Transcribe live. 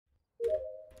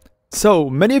So,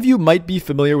 many of you might be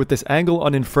familiar with this angle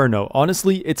on Inferno.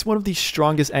 Honestly, it's one of the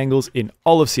strongest angles in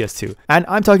all of CS2. And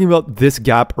I'm talking about this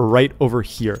gap right over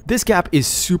here. This gap is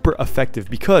super effective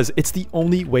because it's the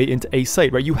only way into A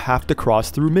site, right? You have to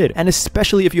cross through mid. And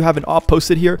especially if you have an op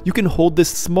posted here, you can hold this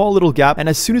small little gap, and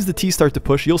as soon as the T's start to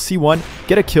push, you'll see one,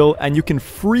 get a kill, and you can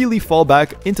freely fall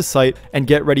back into site and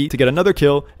get ready to get another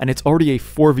kill, and it's already a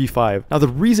 4v5. Now, the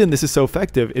reason this is so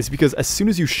effective is because as soon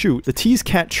as you shoot, the T's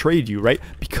can't trade you, right?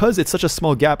 Because it's such a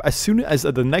small gap, as soon as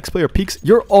the next player peeks,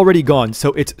 you're already gone,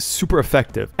 so it's super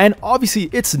effective. And obviously,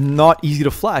 it's not easy to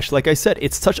flash. Like I said,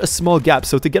 it's such a small gap,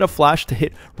 so to get a flash to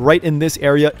hit right in this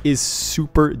area is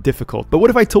super difficult. But what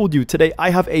if I told you today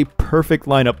I have a perfect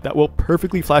lineup that will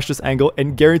perfectly flash this angle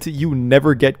and guarantee you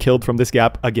never get killed from this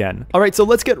gap again? Alright, so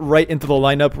let's get right into the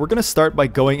lineup. We're going to start by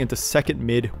going into second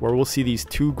mid, where we'll see these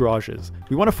two garages.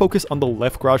 We want to focus on the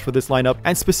left garage for this lineup,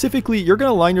 and specifically, you're going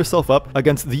to line yourself up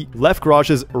against the left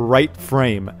garage's right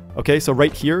frame. Okay, so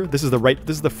right here, this is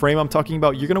the frame I'm talking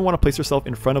about. You're going to want to place yourself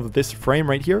in front of this frame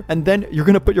right here, and then you're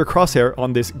going to put your crosshair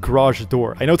on this garage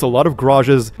door. I know it's a lot of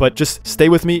garages, but just stay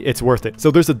with me, it's worth it.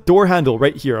 So there's a door handle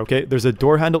right here, okay? There's a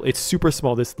door handle, it's super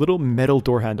small, this little metal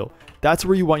door handle. That's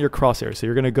where you want your crosshair. So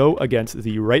you're going to go against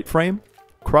the right frame,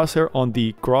 crosshair on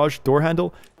the garage door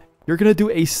handle. You're going to do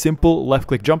a simple left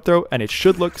click jump throw, and it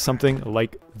should look something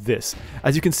like this.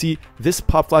 As you can see, this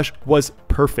pop flash was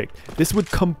perfect. This would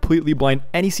completely blind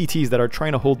any CTs that are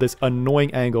trying to hold this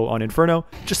annoying angle on Inferno.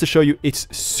 Just to show you, it's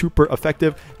super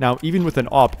effective. Now, even with an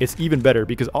op, it's even better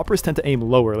because operas tend to aim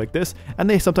lower like this, and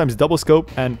they sometimes double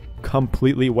scope and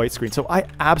completely white screen. So I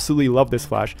absolutely love this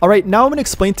flash. All right, now I'm going to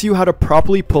explain to you how to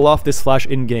properly pull off this flash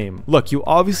in game. Look, you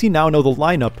obviously now know the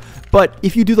lineup, but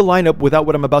if you do the lineup without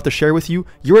what I'm about to share with you,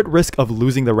 you're at risk of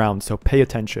losing the round, so pay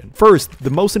attention. First, the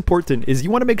most important is you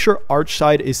want to make sure arch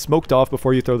side is smoked off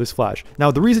before you throw this flash. Now,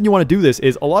 the reason you want to do this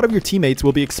is a lot of your teammates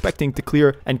will be expecting to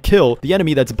clear and kill the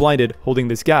enemy that's blinded holding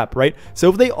this gap, right? So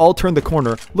if they all turn the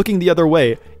corner looking the other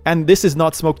way, and this is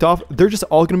not smoked off, they're just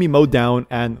all going to be mowed down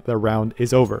and the round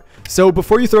is over. So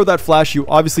before you throw that flash, you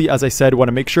obviously, as I said, want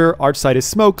to make sure arch side is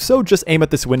smoked. So just aim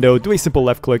at this window, do a simple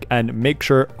left click, and make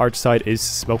sure arch side is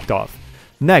smoked off.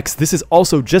 Next, this is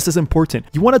also just as important.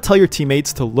 You want to tell your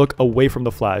teammates to look away from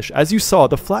the flash. As you saw,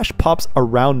 the flash pops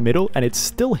around middle and it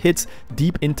still hits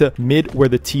deep into mid where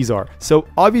the T's are. So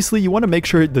obviously you want to make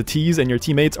sure the T's and your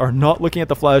teammates are not looking at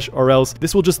the flash, or else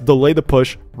this will just delay the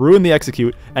push, ruin the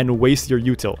execute, and waste your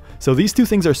util. So these two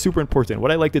things are super important.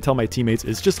 What I like to tell my teammates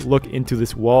is just look into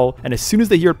this wall, and as soon as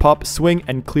they hear it pop, swing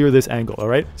and clear this angle, all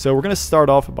right? So we're going to start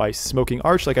off by smoking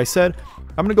arch, like I said.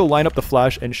 I'm going to go line up the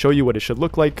flash and show you what it should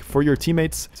look like for your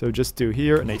teammates. So just do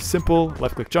here and a simple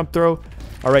left click jump throw.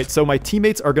 All right, so my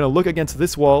teammates are going to look against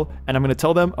this wall, and I'm going to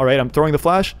tell them, all right, I'm throwing the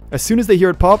flash. As soon as they hear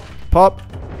it pop, pop,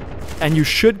 and you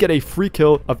should get a free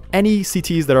kill of any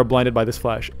CTs that are blinded by this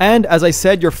flash. And as I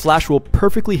said, your flash will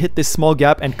perfectly hit this small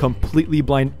gap and completely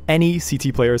blind any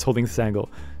CT players holding this angle.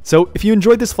 So if you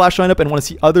enjoyed this flash lineup and want to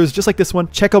see others just like this one,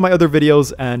 check out my other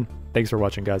videos, and thanks for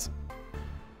watching, guys.